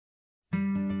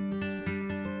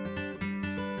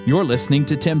You're listening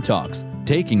to Tim Talks,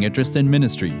 Taking Interest in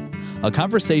Ministry, a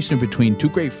conversation between two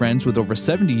great friends with over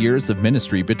 70 years of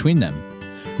ministry between them.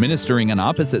 Ministering on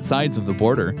opposite sides of the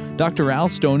border, Dr. Al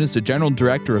Stone is the General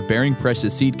Director of Bearing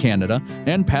Precious Seed Canada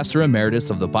and Pastor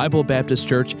Emeritus of the Bible Baptist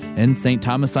Church in St.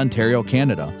 Thomas, Ontario,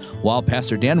 Canada, while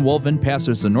Pastor Dan Wolven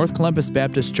pastors the North Columbus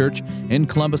Baptist Church in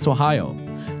Columbus, Ohio.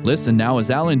 Listen now as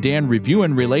Al and Dan review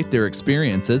and relate their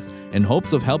experiences in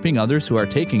hopes of helping others who are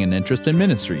taking an interest in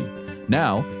ministry.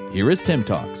 Now, here is Tim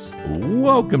Talks.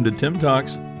 Welcome to Tim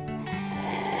Talks.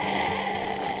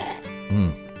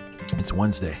 It's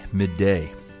Wednesday, midday.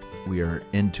 We are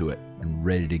into it and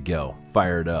ready to go.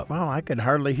 Fired up. Wow, I could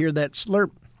hardly hear that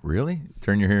slurp. Really?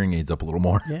 Turn your hearing aids up a little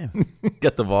more. Yeah.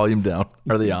 Get the volume down.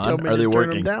 Are they on? told me Are they to turn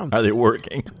working? them down. Are they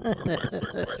working?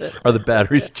 Are the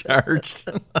batteries charged?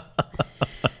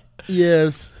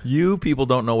 Yes. You people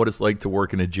don't know what it's like to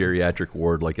work in a geriatric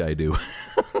ward like I do.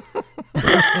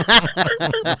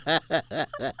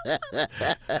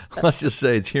 Let's just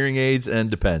say it's hearing aids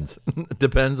and depends.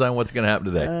 Depends on what's going to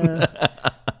happen today.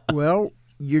 Well,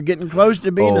 you're getting close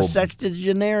to being a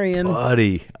sextagenarian.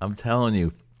 Buddy, I'm telling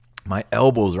you, my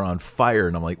elbows are on fire,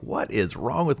 and I'm like, what is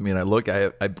wrong with me? And I look, I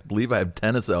believe I have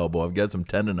tennis elbow. I've got some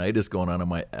tendonitis going on in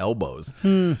my elbows.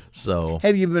 So,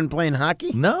 Have you been playing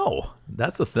hockey? no,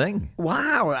 that's the thing.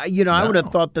 Wow. I would have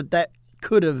thought that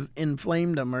could have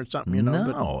inflamed them or something,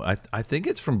 No, I think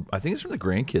it's from the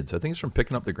grandkids. I think it's from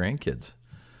picking up the grandkids.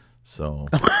 So,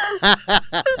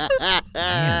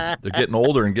 man, they're getting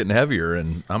older and getting heavier,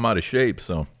 and I'm out of shape.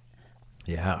 So,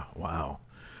 yeah, wow,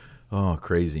 oh,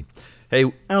 crazy. Hey,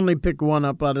 I only pick one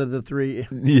up out of the three.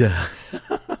 yeah,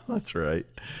 that's right.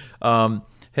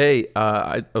 Hey,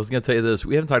 I was going to tell you this.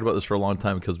 We haven't talked about this for a long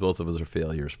time because both of us are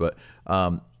failures. But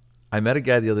I met a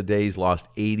guy the other day. He's lost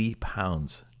 80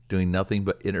 pounds doing nothing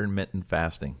but intermittent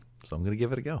fasting. So I'm going to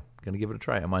give it a go. I'm going to give it a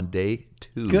try. I'm on day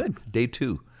 2. Good. Day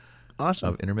 2 Awesome.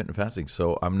 of intermittent fasting.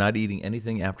 So I'm not eating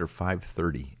anything after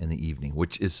 5:30 in the evening,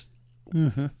 which is,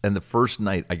 and the first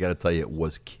night, I got to tell you, it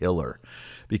was killer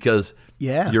because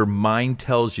your mind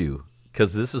tells you,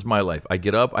 because this is my life. I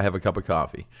get up, I have a cup of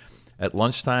coffee. At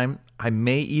lunchtime, I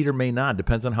may eat or may not,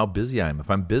 depends on how busy I am. If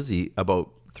I'm busy,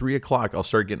 about 3 o'clock, I'll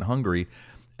start getting hungry,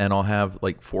 and I'll have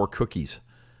like 4 cookies.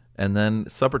 And then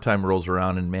supper time rolls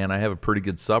around, and man, I have a pretty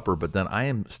good supper, but then I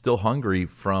am still hungry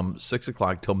from 6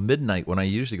 o'clock till midnight when I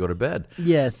usually go to bed.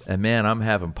 Yes. And man, I'm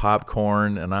having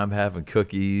popcorn, and I'm having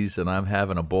cookies, and I'm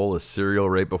having a bowl of cereal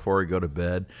right before I go to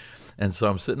bed. And so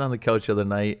I'm sitting on the couch the other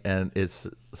night, and it's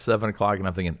 7 o'clock, and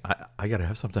I'm thinking, I got to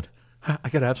have something. I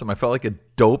got to have something. I felt like a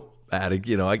dope addict,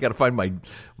 I got to find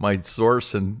my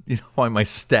source and find my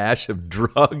stash of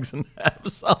drugs and have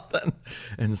something.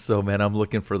 And so, man, I'm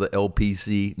looking for the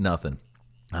LPC, nothing.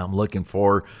 I'm looking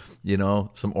for,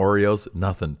 some Oreos,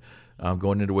 nothing. I'm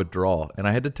going into withdrawal. And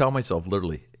I had to tell myself,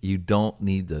 literally, you don't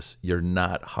need this. You're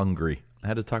not hungry. I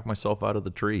had to talk myself out of the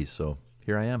tree. So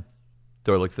here I am.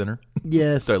 Do I look thinner?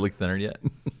 Yes. Do I look thinner yet?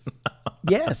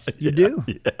 Yes, you do.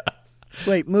 Yeah.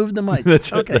 Wait, move the mic.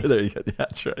 That's right. Okay. There you go.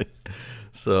 That's right.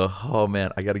 So, oh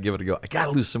man, I got to give it a go. I got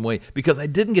to lose some weight because I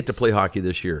didn't get to play hockey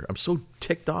this year. I'm so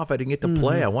ticked off I didn't get to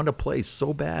play. I wanted to play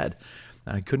so bad,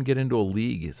 and I couldn't get into a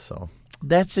league. So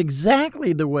That's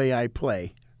exactly the way I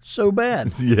play. So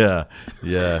bad. yeah,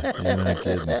 you're not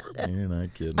kidding. You're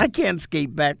not kidding. I can't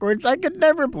skate backwards. I could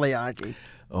never play hockey.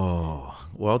 Oh,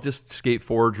 well, just skate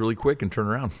forward really quick and turn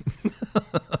around.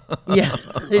 Yeah,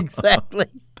 exactly.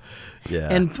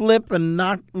 Yeah, And flip and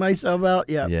knock myself out.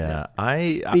 Yeah. yeah.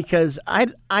 Because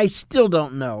I still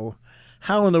don't know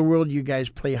how in the world you guys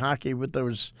play hockey with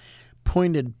those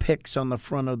pointed picks on the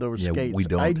front of those skates. we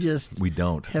don't. We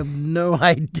don't. have no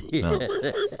idea. No.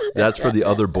 That's for the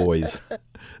other boys.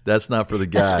 That's not for the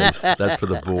guys. That's for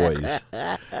the boys.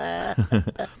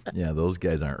 Yeah, those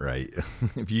guys aren't right.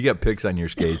 If you got picks on your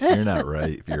skates, you're not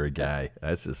right if you're a guy.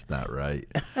 That's just not right.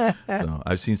 So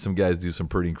I've seen some guys do some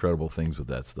pretty incredible things with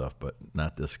that stuff, but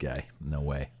not this guy. No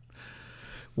way.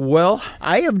 Well,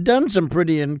 I have done some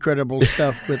pretty incredible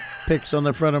stuff with picks on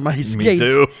the front of my skates. Me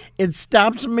too. It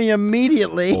stops me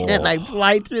immediately, and I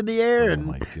fly through the air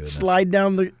my and goodness. slide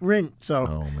down the rink. So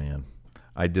oh, man.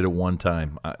 I did it one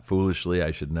time. Foolishly,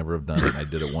 I should never have done it. I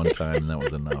did it one time, and that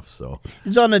was enough. So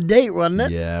it's on a date, wasn't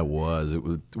it? yeah, it was. It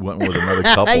went with another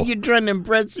couple. You trying to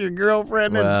impress your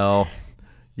girlfriend? Well,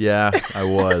 yeah, I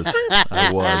was,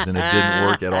 and it didn't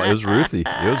work at all. It was Ruthie.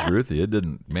 It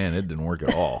didn't work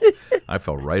at all. I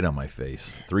fell right on my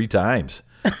face 3 times.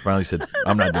 Finally said,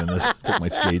 I'm not doing this. Took my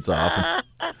skates off.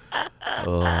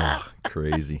 Oh,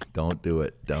 crazy. Don't do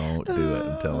it. I'm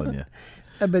telling you.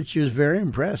 I bet she was very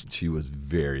impressed. She was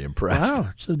very impressed. Wow,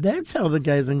 so that's how the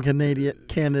guys in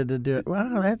Canada do it.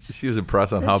 Wow, that's... She was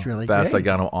impressed on how really fast great. I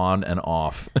got them on and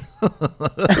off.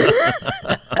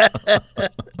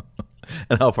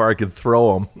 And how far I could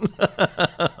throw them.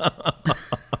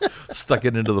 Stuck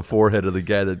it into the forehead of the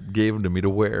guy that gave them to me to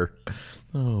wear.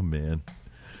 Oh, man.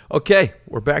 Okay,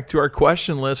 we're back to our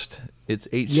question list. It's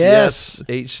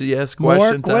HCS question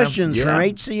More time. questions Yeah. from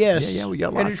HCS. Yeah, we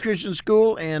got Heritage lots. Christian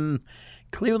School in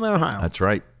Cleveland, Ohio. That's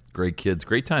right. Great kids.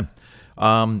 Great time.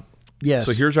 Yes.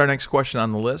 So here's our next question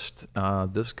on the list.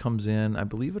 This comes in, I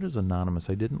believe it is anonymous.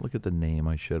 I didn't look at the name.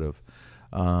 I should have.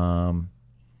 I'll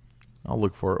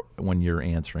look for it when you're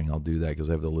answering. I'll do that because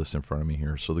I have the list in front of me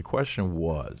here. So the question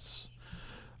was,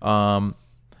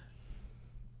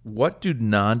 what do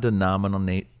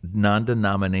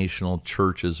non-denominational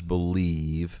churches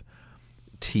believe,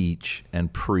 teach,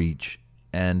 and preach?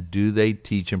 And do they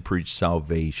teach and preach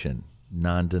salvation?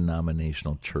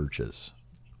 Non-denominational churches.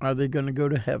 Are they going to go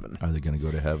to heaven? Are they going to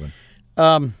go to heaven?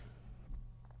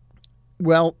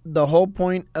 Well, the whole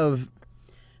point of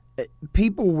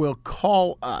people will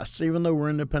call us, even though we're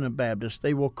independent Baptists,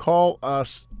 they will call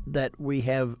us that we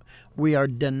are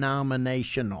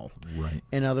denominational. Right.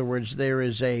 In other words, there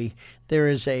is a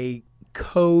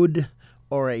code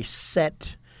or a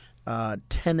set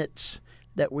tenets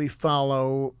that we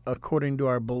follow according to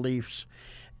our beliefs.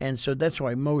 And so that's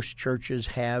why most churches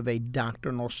have a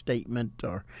doctrinal statement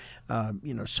or,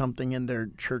 something in their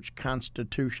church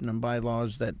constitution and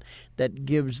bylaws that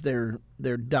gives their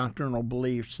doctrinal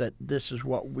beliefs that this is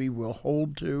what we will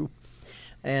hold to.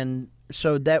 And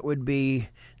so that would be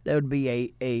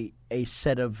a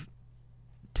set of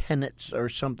tenets or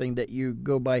something that you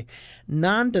go by.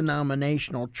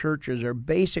 Non-denominational churches are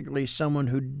basically someone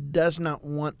who does not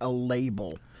want a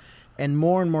label. And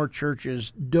more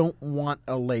churches don't want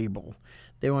a label.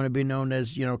 They want to be known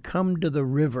as, come to the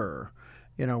river.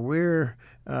 We're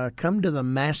come to the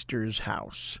master's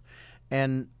house.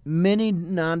 And many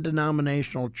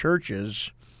non-denominational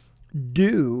churches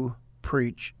do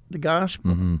preach the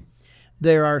gospel. Mm-hmm.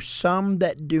 There are some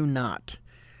that do not.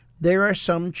 There are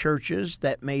some churches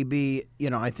that may be,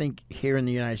 I think here in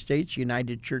the United States,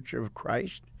 United Church of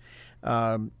Christ,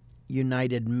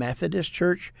 United Methodist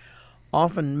Church.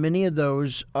 Often, many of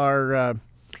those are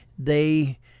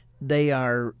they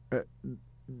are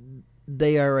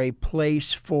a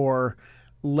place for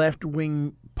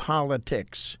left-wing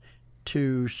politics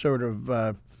to sort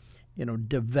of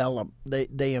develop.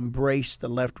 They embrace the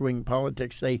left-wing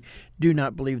politics. They do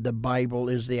not believe the Bible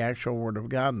is the actual Word of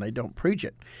God, and they don't preach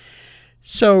it.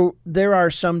 So there are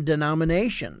some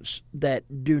denominations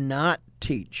that do not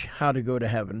teach how to go to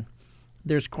heaven.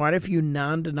 There's quite a few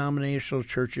non-denominational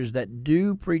churches that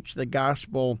do preach the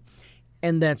gospel,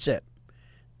 and that's it.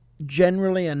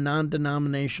 Generally, a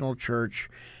non-denominational church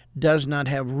does not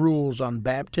have rules on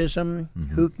baptism,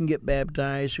 who can get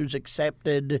baptized, who's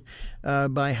accepted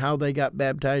by how they got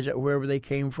baptized at wherever they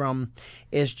came from.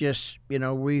 It's just,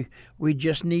 we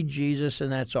just need Jesus,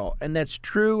 and that's all. And that's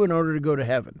true in order to go to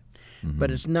heaven. But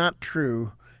it's not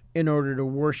true in order to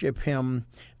worship Him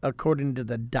according to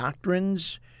the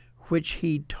doctrines which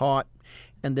He taught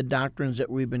and the doctrines that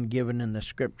we've been given in the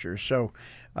Scriptures. So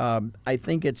I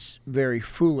think it's very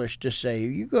foolish to say,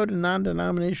 you go to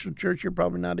non-denominational church, you're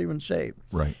probably not even saved.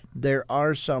 Right. There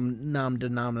are some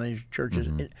non-denominational churches.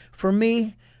 For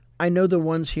me, I know the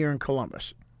ones here in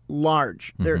Columbus,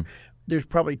 large. There's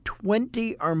probably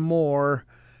 20 or more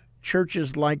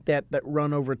churches like that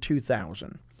run over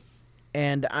 2,000.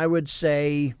 And I would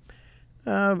say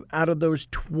out of those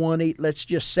 20, let's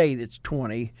just say it's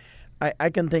 20,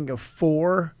 I can think of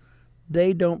 4,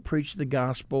 they don't preach the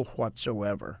gospel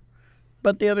whatsoever.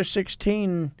 But the other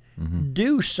 16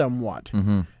 do somewhat.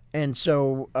 And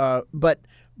so, but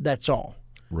that's all.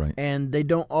 Right. And they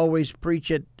don't always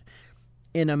preach it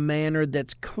in a manner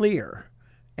that's clear.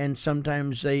 And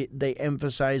sometimes they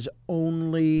emphasize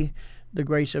only the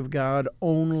grace of God,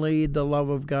 only the love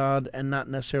of God, and not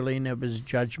necessarily any of His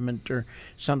judgment or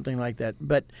something like that.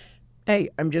 But hey,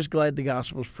 I'm just glad the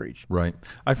gospel's preached. Right.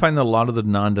 I find that a lot of the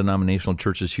non-denominational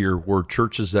churches here were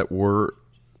churches that were,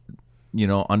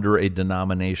 under a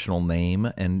denominational name,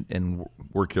 and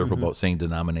we're careful about saying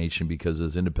denomination because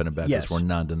as independent Baptists, we're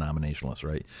non-denominationalists,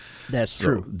 right? That's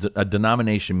So true. A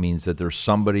denomination means that there's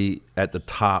somebody at the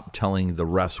top telling the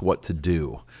rest what to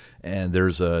do. And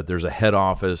there's a head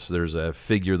office, there's a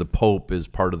figure, the Pope is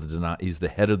part of he's the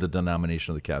head of the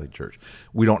denomination of the Catholic Church.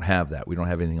 We don't have that. We don't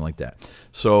have anything like that.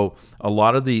 So a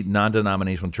lot of the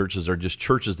non-denominational churches are just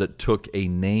churches that took a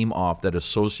name off that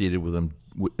associated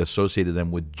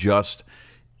them with just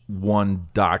one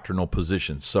doctrinal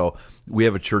position. So we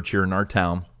have a church here in our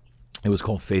town. It was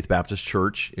called Faith Baptist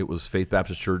Church. It was Faith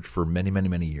Baptist Church for many, many,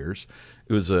 many years.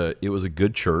 It was a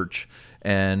good church.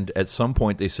 And at some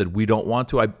point they said, we don't want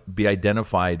to be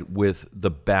identified with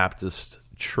the Baptist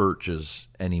churches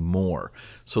anymore.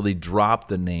 So they dropped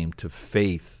the name to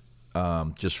Faith,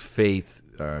 just Faith.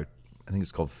 I think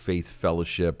it's called Faith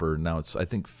Fellowship, or now I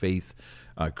think Faith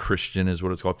Christian is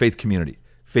what it's called. Faith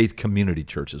Community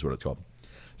Church is what it's called.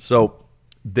 So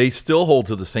they still hold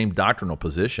to the same doctrinal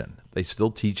position. They still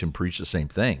teach and preach the same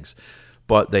things,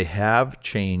 but they have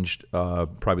changed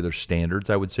probably their standards,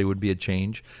 I would say would be a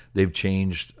change. They've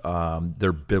changed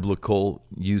their biblical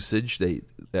usage. They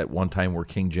at one time were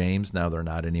King James, now they're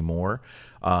not anymore.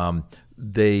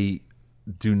 They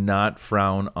do not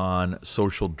frown on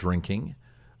social drinking.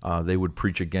 They would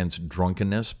preach against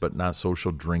drunkenness, but not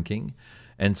social drinking.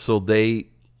 And so they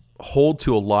hold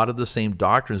to a lot of the same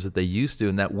doctrines that they used to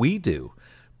and that we do.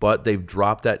 But they've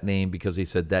dropped that name because they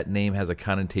said that name has a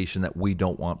connotation that we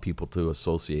don't want people to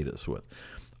associate us with.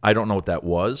 I don't know what that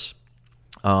was.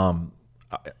 To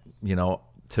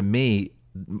me,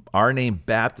 our name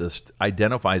Baptist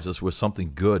identifies us with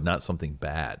something good, not something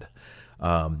bad.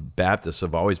 Baptists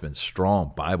have always been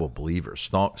strong Bible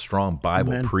believers, strong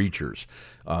Bible Amen. Preachers,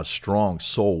 strong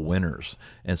soul winners.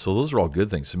 And so those are all good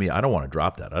things to me. I don't want to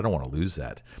drop that. I don't want to lose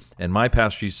that. And my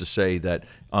pastor used to say that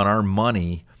on our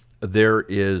money, there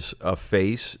is a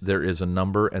face, there is a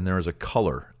number, and there is a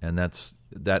color. And that's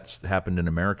happened in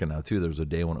America now, too. There was a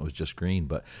day when it was just green.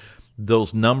 But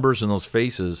those numbers and those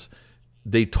faces,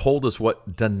 they told us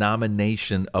what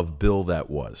denomination of bill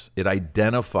that was. It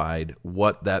identified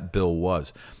what that bill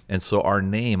was. And so our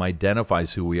name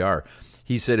identifies who we are.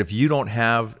 He said, if you don't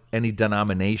have any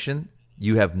denomination,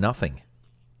 you have nothing.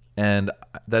 And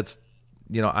that's,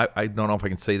 I don't know if I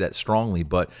can say that strongly,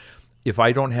 but if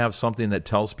I don't have something that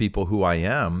tells people who I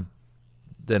am,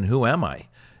 then who am I?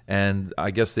 And I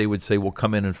guess they would say, well,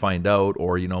 come in and find out,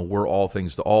 or, we're all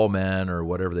things to all men, or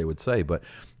whatever they would say. But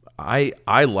I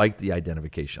like the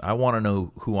identification. I want to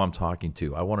know who I'm talking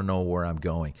to. I want to know where I'm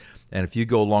going. And if you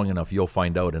go long enough, you'll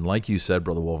find out. And like you said,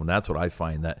 Brother Wolf, and that's what I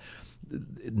find, that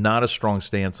not a strong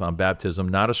stance on baptism,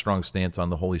 not a strong stance on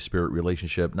the Holy Spirit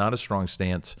relationship, not a strong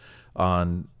stance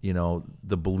on,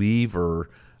 the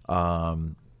believer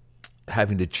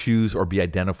having to choose or be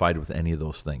identified with any of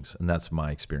those things. And that's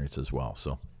my experience as well.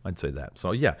 So I'd say that.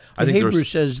 So, yeah. I think Hebrews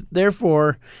says,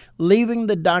 therefore, leaving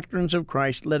the doctrines of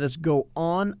Christ, let us go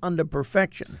on unto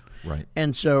perfection. Right.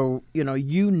 And so,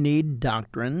 you need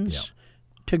doctrines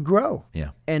to grow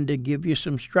and to give you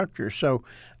some structure. So,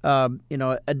 a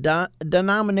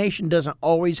denomination doesn't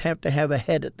always have to have a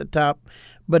head at the top,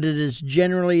 but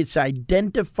it's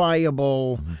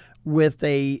identifiable with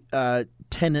a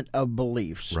tenet of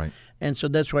beliefs. Right. And so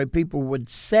that's why people would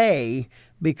say,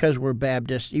 because we're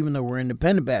Baptist, even though we're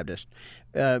independent Baptist,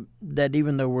 that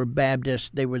even though we're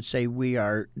Baptist, they would say we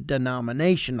are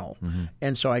denominational.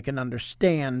 And so I can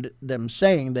understand them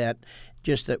saying that,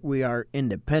 just that we are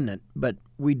independent, but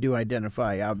we do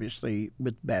identify, obviously,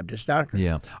 with Baptist doctrine.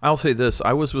 Yeah. I'll say this.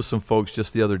 I was with some folks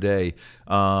just the other day,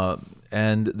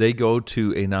 and they go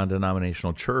to a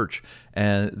non-denominational church,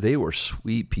 and they were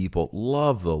sweet people,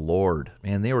 love the Lord.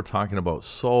 Man, they were talking about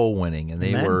soul winning, and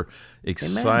they were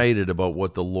excited about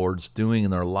what the Lord's doing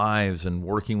in their lives and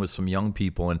working with some young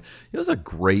people. And it was a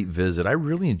great visit. I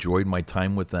really enjoyed my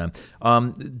time with them.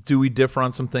 Do we differ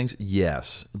on some things?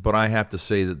 Yes. But I have to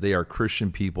say that they are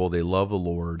Christian people. They love the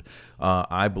Lord.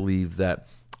 I believe that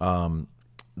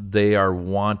they are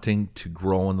wanting to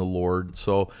grow in the Lord.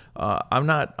 So I'm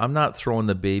not throwing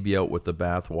the baby out with the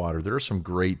bathwater. There are some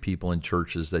great people in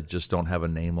churches that just don't have a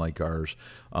name like ours,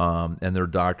 and their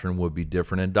doctrine would be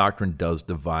different. And doctrine does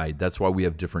divide. That's why we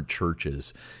have different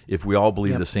churches. If we all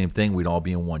believe the same thing, we'd all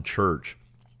be in one church.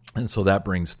 And so that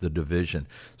brings the division.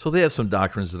 So they have some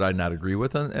doctrines that I not agree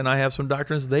with, and I have some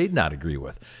doctrines they'd not agree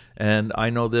with. And I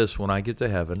know this: when I get to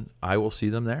heaven, I will see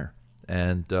them there.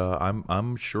 And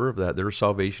I'm sure of that. Their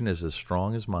salvation is as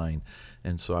strong as mine,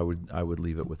 and so I would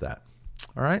leave it with that.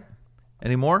 All right.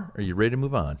 Any more? Are you ready to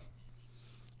move on?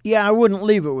 Yeah, I wouldn't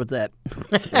leave it with that.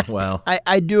 Well,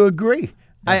 I do agree.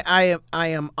 I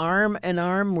am arm in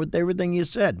arm with everything you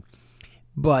said.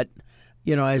 But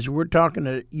as we're talking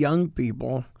to young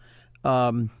people,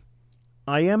 I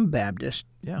am Baptist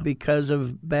because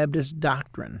of Baptist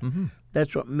doctrine.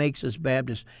 That's what makes us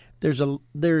Baptist.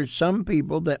 There's some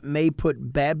people that may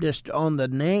put Baptist on the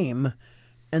name,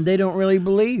 and they don't really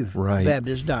believe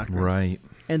Baptist doctrine. Right.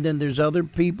 And then there's other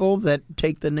people that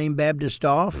take the name Baptist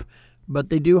off, but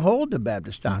they do hold to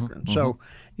Baptist doctrine. So,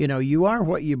 you are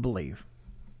what you believe.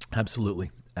 Absolutely.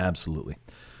 Absolutely.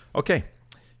 Okay.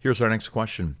 Here's our next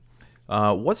question.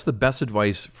 What's the best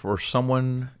advice for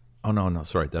someone? Oh, no,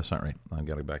 sorry, that's not right. I've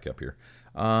got to back up here.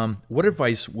 What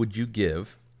advice would you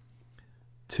give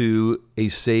to a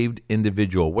saved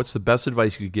individual? What's the best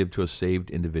advice you could give to a saved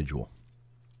individual?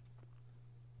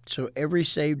 So every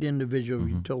saved individual,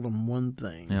 you told them one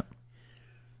thing. Yep.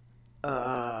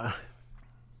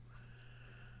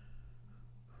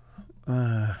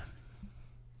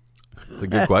 It's a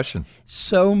good question.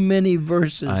 So many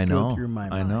verses I know. go through my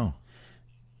mind. I know.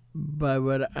 But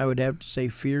what I would have to say,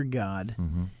 fear God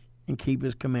and keep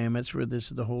His commandments, for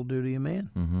this is the whole duty of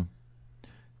man.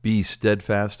 Be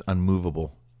steadfast,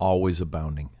 unmovable, always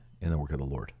abounding in the work of the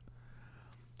Lord.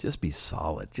 Just be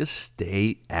solid. Just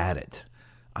stay at it.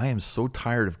 I am so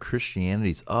tired of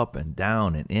Christianity's up and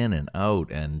down and in and out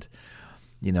and,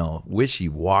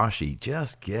 wishy-washy.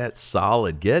 Just get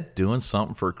solid. Get doing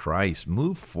something for Christ.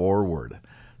 Move forward.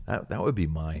 That would be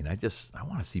mine. I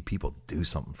want to see people do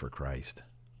something for Christ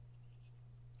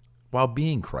while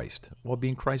being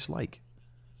Christ-like.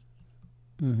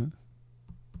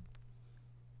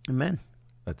 Amen.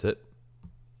 That's it.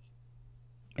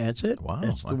 That's it. Wow.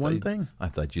 That's the one thing. I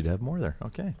thought you'd have more there.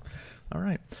 Okay. All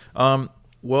right.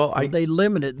 Well, they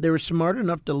limited. They were smart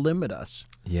enough to limit us.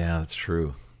 Yeah, that's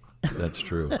true. That's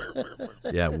true.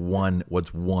 Yeah,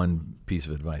 what's one piece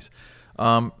of advice?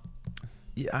 I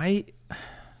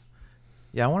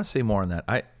want to say more on that.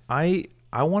 I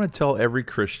want to tell every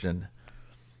Christian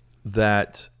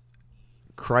that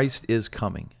Christ is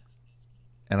coming,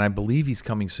 and I believe He's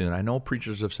coming soon. I know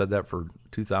preachers have said that for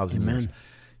 2,000 years.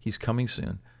 He's coming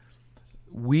soon.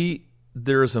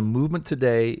 There is a movement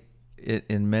today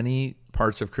in many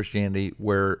parts of Christianity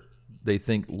where they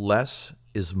think less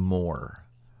is more.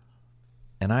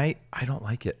 And I don't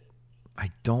like it.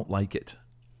 I don't like it.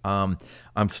 I'm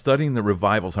studying the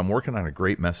revivals. I'm working on a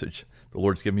great message the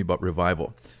Lord's given me about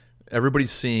revival.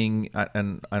 Everybody's seeing,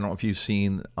 and I don't know if you've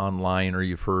seen online or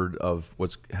you've heard of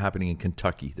what's happening in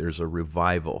Kentucky. There's a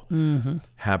revival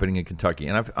happening in Kentucky.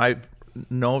 And I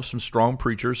know of some strong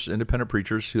preachers, independent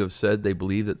preachers, who have said they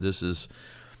believe that this is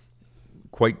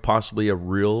quite possibly a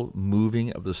real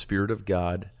moving of the Spirit of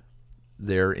God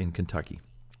there in Kentucky.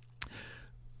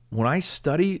 When I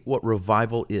study what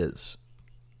revival is,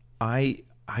 I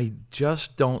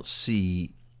just don't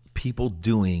see people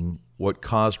doing what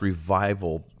caused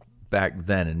revival back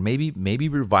then. And maybe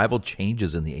revival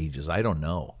changes in the ages. I don't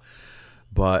know.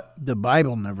 But the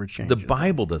Bible never changes. The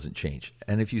Bible doesn't change.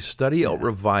 And if you study out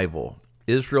revival,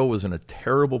 Israel was in a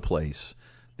terrible place.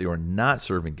 They were not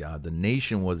serving God. The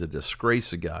nation was a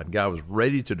disgrace to God. God was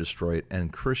ready to destroy it,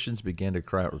 and Christians began to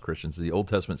cry out for Christians. The Old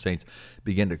Testament saints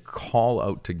began to call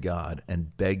out to God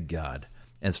and beg God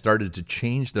and started to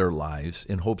change their lives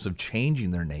in hopes of changing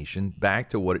their nation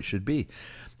back to what it should be.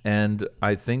 And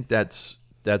I think that's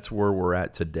where we're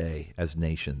at today as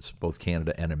nations, both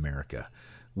Canada and America.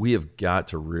 We have got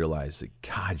to realize that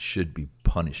God should be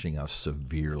punishing us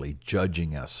severely,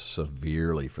 judging us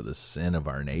severely for the sin of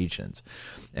our nations.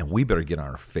 And we better get on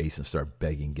our face and start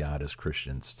begging God as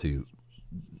Christians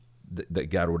that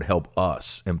God would help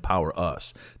us, empower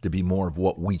us to be more of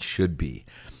what we should be.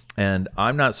 And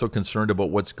I'm not so concerned about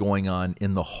what's going on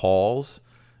in the halls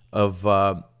of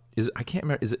I can't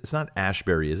remember. It's not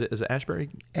Ashbury, is it? Is it Ashbury?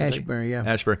 Ashbury, yeah.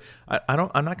 Ashbury.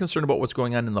 I'm not concerned about what's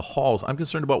going on in the halls. I'm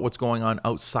concerned about what's going on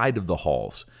outside of the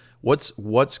halls.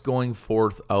 What's going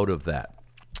forth out of that?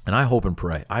 And I hope and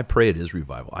pray. I pray it is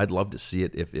revival. I'd love to see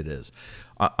it if it is.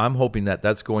 I'm hoping that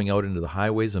that's going out into the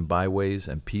highways and byways,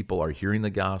 and people are hearing the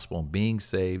gospel and being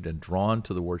saved and drawn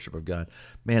to the worship of God.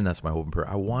 Man, that's my hope and prayer.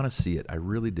 I want to see it. I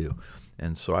really do.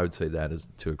 And so I would say that is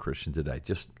to a Christian today.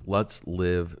 Just let's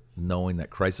live knowing that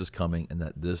Christ is coming and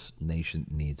that this nation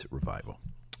needs revival.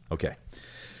 Okay.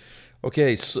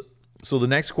 So the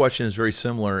next question is very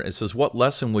similar. It says, what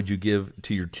lesson would you give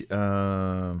to your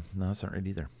no, that's not right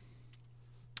either.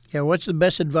 Yeah, what's the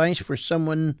best advice for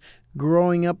someone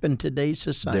growing up in today's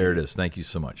society? There it is. Thank you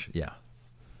so much. Yeah.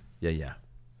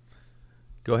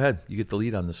 Go ahead. You get the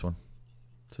lead on this one,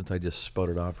 since I just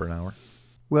spouted off for an hour.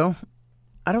 Well,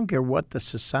 I don't care what the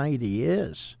society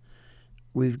is.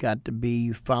 We've got to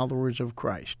be followers of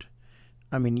Christ.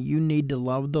 I mean, you need to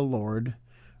love the Lord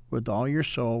with all your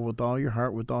soul, with all your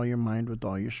heart, with all your mind, with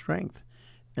all your strength,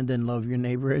 and then love your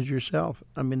neighbor as yourself.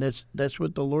 I mean, that's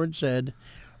what the Lord said.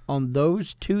 On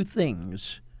those two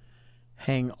things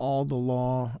hang all the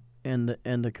law and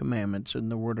the commandments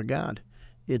and the Word of God.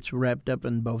 It's wrapped up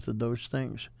in both of those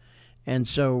things. And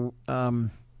so,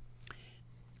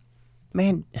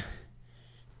 man,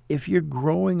 if you're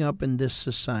growing up in this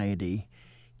society,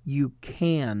 you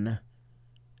can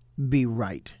be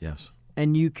right. Yes.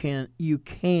 And you can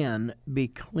be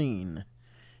clean.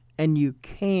 and you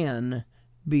can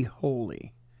be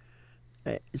holy.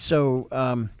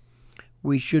 So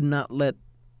we should not let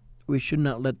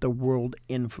the world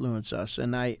influence us.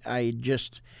 And I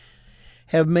just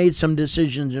have made some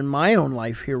decisions in my own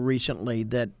life here recently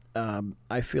that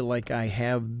I feel like I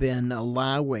have been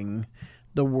allowing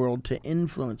the world to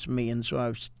influence me, and so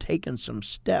I've taken some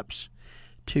steps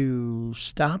to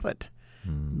stop it,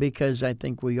 because I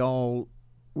think we all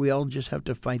just have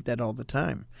to fight that all the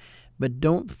time. But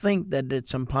don't think that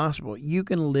it's impossible. You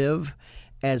can live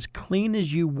as clean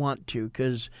as you want to,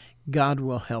 because God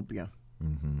will help you.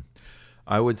 Mm-hmm.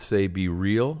 I would say be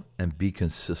real and be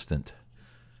consistent.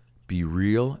 Be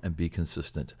real and be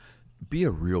consistent. Be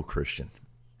a real Christian.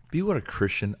 Be what a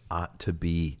Christian ought to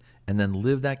be, and then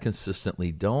live that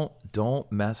consistently. Don't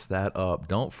mess that up.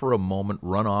 Don't for a moment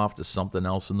run off to something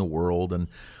else in the world and,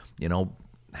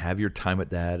 have your time at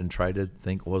that and try to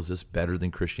think, well, is this better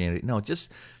than Christianity? No, just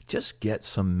get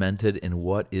cemented in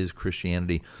what is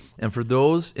Christianity. And for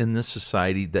those in this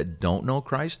society that don't know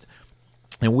Christ,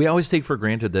 and we always take for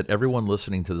granted that everyone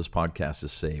listening to this podcast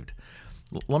is saved.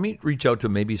 Let me reach out to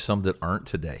maybe some that aren't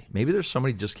today. Maybe there's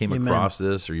somebody just came across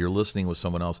this, or you're listening with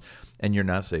someone else and you're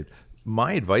not saved.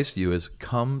 My advice to you is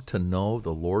come to know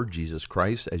the Lord Jesus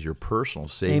Christ as your personal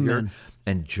Savior. Amen.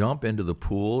 And jump into the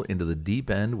pool, into the deep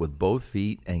end with both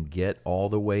feet, and get all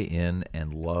the way in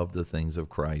and love the things of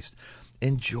Christ.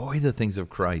 Enjoy the things of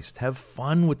Christ. Have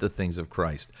fun with the things of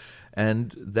Christ.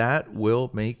 And that will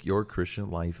make your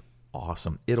Christian life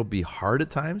awesome. It'll be hard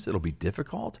at times. It'll be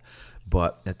difficult.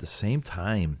 But at the same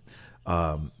time,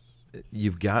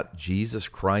 you've got Jesus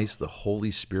Christ, the Holy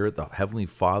Spirit, the Heavenly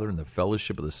Father, and the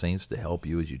fellowship of the saints to help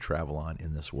you as you travel on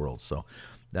in this world. So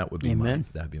that would be mine.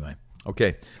 That'd be mine.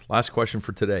 Okay, last question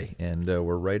for today, and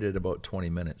we're right at about 20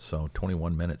 minutes, so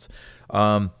 21 minutes.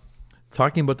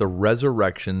 Talking about the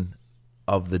resurrection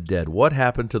of the dead. What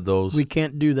happened to those? We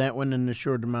can't do that one in a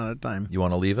short amount of time. You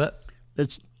want to leave it?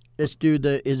 Let's do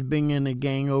the is being in a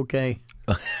gang okay?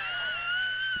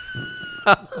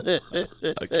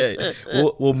 Okay,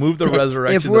 we'll move the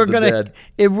resurrection of the dead.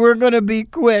 If we're gonna be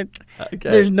quick,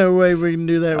 there's no way we can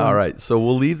do that one. All right, so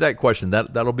we'll leave that question.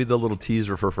 That'll be the little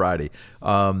teaser for Friday.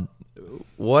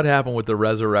 What happened with the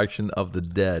resurrection of the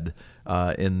dead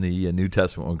in the New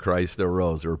Testament when Christ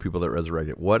arose? There were people that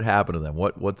resurrected. What happened to them?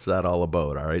 What's that all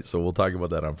about? All right, so we'll talk about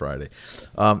that on Friday.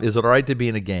 Is it all right to be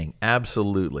in a gang?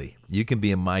 Absolutely. You can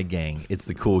be in my gang. It's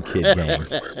the Cool Kid Gang.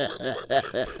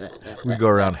 We go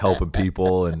around helping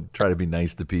people and try to be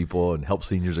nice to people and help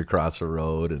seniors across the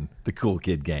road, and the Cool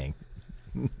Kid Gang.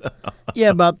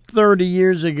 Yeah, about 30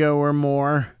 years ago or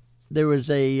more, there was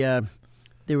a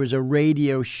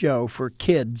radio show for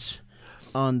kids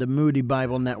on the Moody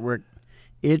Bible Network.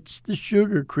 It's the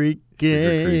Sugar Creek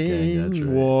Gang, that's right.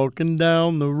 Walking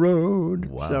down the road.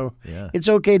 Wow. So yeah. It's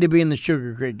okay to be in the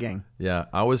Sugar Creek Gang. Yeah,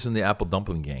 I was in the Apple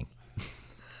Dumpling Gang.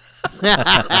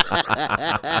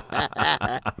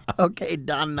 Okay,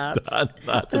 Don Knotts. Don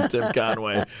Knotts and Tim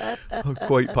Conway.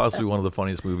 Quite possibly one of the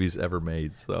funniest movies ever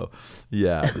made. So,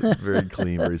 yeah, very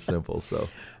clean, very simple. So,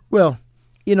 well,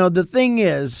 the thing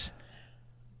is,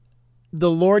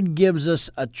 the Lord gives us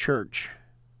a church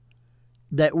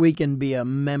that we can be a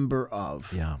member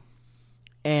of. Yeah.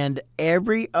 And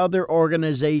every other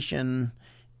organization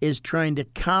is trying to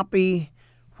copy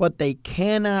what they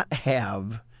cannot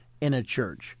have in a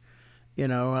church.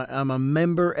 I'm a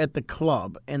member at the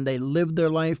club, and they live their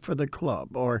life for the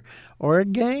club, or a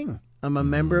gang. I'm a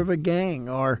member of a gang,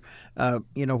 or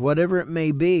whatever it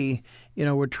may be.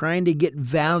 We're trying to get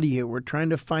value. We're trying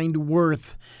to find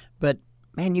worth, but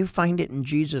man, you find it in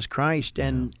Jesus Christ,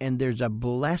 and there's a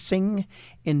blessing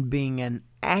in being an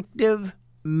active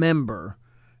member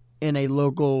in a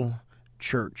local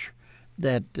church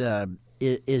that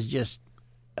is just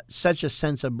such a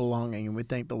sense of belonging, and we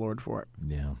thank the Lord for it.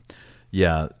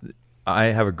 Yeah. I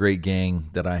have a great gang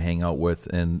that I hang out with,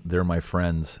 and they're my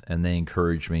friends, and they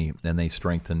encourage me, and they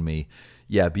strengthen me.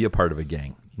 Yeah, be a part of a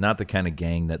gang. Not the kind of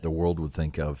gang that the world would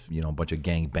think of, a bunch of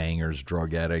gang bangers,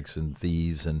 drug addicts, and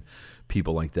thieves, and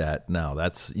people like that. No,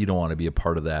 you don't want to be a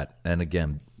part of that. And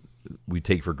again, we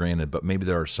take for granted, but maybe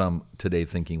there are some today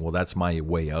thinking, well, that's my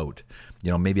way out.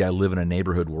 Maybe I live in a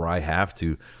neighborhood where I have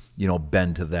to,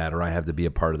 bend to that, or I have to be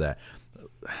a part of that.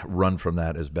 Run from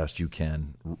that as best you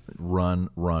can.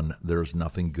 Run. There's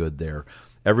nothing good there.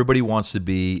 Everybody wants to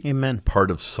be part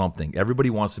of something.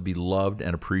 Everybody wants to be loved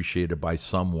and appreciated by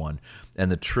someone. And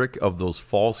the trick of those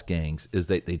false gangs is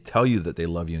that they tell you that they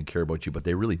love you and care about you, but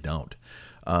they really don't.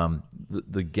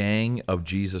 The gang of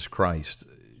Jesus Christ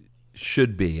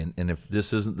should be, and if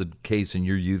this isn't the case in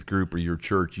your youth group or your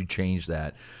church, you change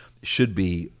that, should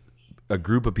be a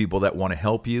group of people that want to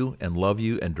help you and love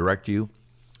you and direct you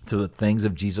to the things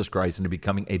of Jesus Christ and to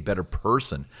becoming a better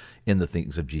person in the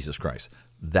things of Jesus Christ.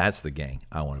 That's the gang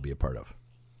I want to be a part of.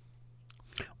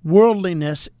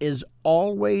 Worldliness is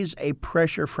always a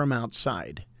pressure from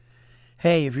outside.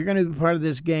 Hey, if you're going to be part of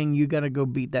this gang, you got to go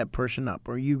beat that person up,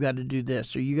 or you got to do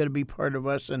this, or you got to be part of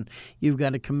us, and you've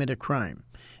got to commit a crime.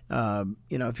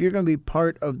 If you're going to be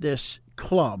part of this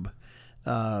club,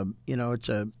 it's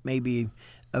maybe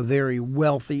a very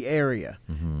wealthy area.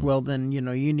 Mm-hmm. Well, then you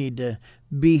need to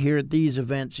be here at these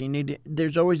events.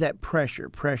 There's always that pressure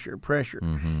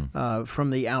mm-hmm. From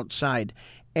the outside.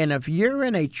 And if you're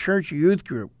in a church youth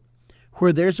group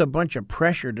where there's a bunch of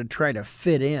pressure to try to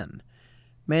fit in,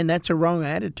 man, that's a wrong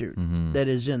attitude mm-hmm. that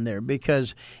is in there,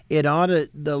 because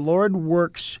the Lord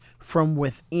works from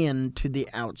within to the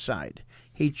outside.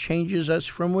 He changes us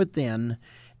from within,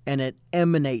 and it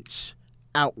emanates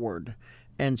outward.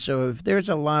 And so if there's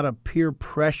a lot of peer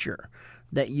pressure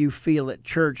that you feel at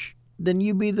church, then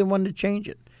you be the one to change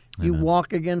it. You Amen.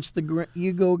 Walk against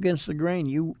you go against the grain.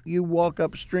 You walk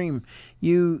upstream.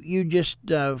 You just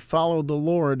follow the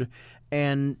Lord,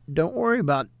 and don't worry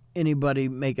about anybody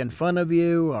making fun of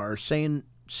you or saying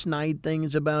snide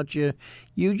things about you.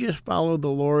 You just follow the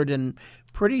Lord, and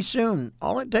pretty soon,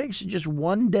 all it takes is just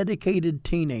one dedicated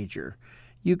teenager.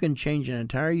 You can change an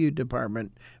entire youth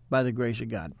department by the grace of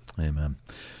God. Amen.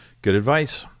 Good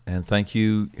advice. And thank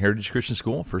you, Heritage Christian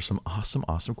School, for some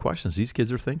awesome questions. These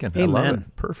kids are thinking. Amen. I love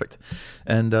it. Perfect.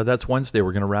 And that's Wednesday.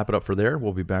 We're going to wrap it up for there.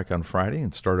 We'll be back on Friday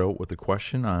and start out with a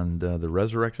question on the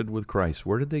resurrected with Christ.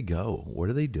 Where did they go? What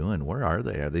are they doing? Where are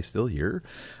they? Are they still here?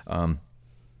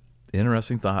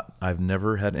 Interesting thought. I've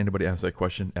never had anybody ask that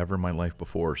question ever in my life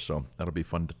before, so that'll be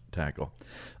fun to tackle.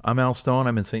 I'm Al Stone.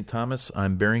 I'm in St. Thomas.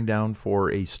 I'm bearing down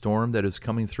for a storm that is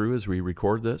coming through as we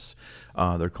record this.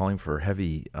 They're calling for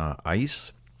heavy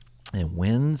ice and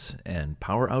winds and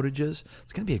power outages.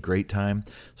 It's going to be a great time.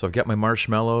 So I've got my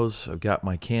marshmallows. I've got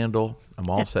my candle. I'm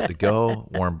all set to go.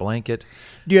 Warm blanket.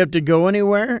 Do you have to go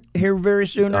anywhere here very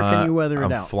soon, or can you weather it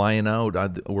out? I'm flying out.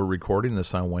 We're recording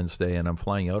this on Wednesday, and I'm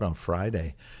flying out on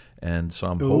Friday. And so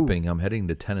I'm hoping I'm heading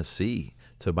to Tennessee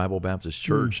to Bible Baptist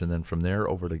Church, and then from there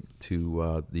over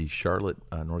to the Charlotte,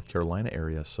 North Carolina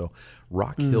area. So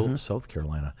Rock Hill, South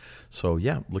Carolina. So,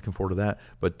 yeah, looking forward to that.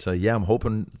 But, I'm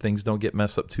hoping things don't get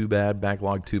messed up too bad,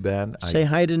 backlog too bad. Say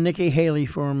hi to Nikki Haley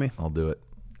for me. I'll do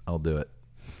it.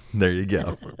 There you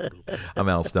go. I'm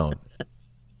Al Stone.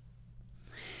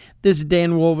 This is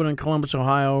Dan Wolven in Columbus,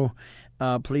 Ohio.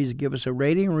 Please give us a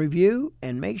rating and review,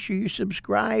 and make sure you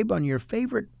subscribe on your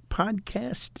favorite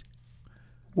podcast,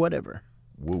 whatever.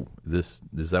 Whoa, is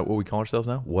that what we call ourselves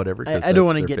now? Whatever. I don't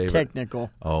want to get technical.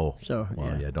 Oh, so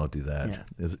don't do that.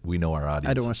 Yeah. We know our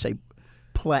audience. I don't want to say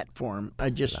platform.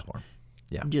 Platform.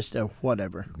 Yeah, just a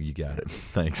whatever. You got it.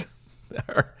 Thanks.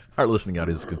 Our listening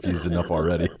audience is confused enough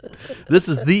already. This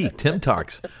is the Tim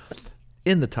Talks,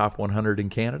 in the top 100 in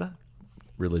Canada,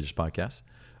 religious podcast.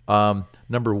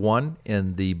 Number one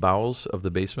in the bowels of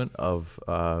the basement of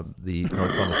the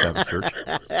North Columbus Baptist Church.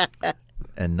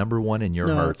 And number one in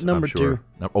your hearts, number I'm sure.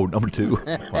 Number two.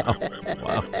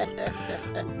 Wow.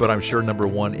 But I'm sure number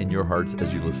one in your hearts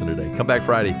as you listen today. Come back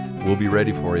Friday. We'll be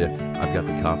ready for you. I've got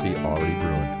the coffee already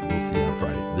brewing. We'll see you on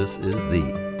Friday. This is the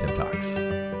Tim Talks.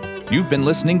 You've been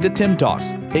listening to Tim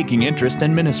Talks, taking interest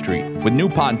in ministry, with new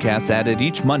podcasts added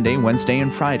each Monday, Wednesday,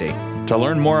 and Friday. To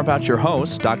learn more about your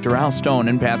hosts, Dr. Al Stone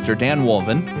and Pastor Dan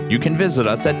Wolven, you can visit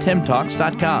us at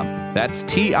timtalks.com. That's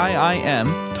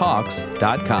TIIM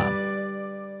Talks.com.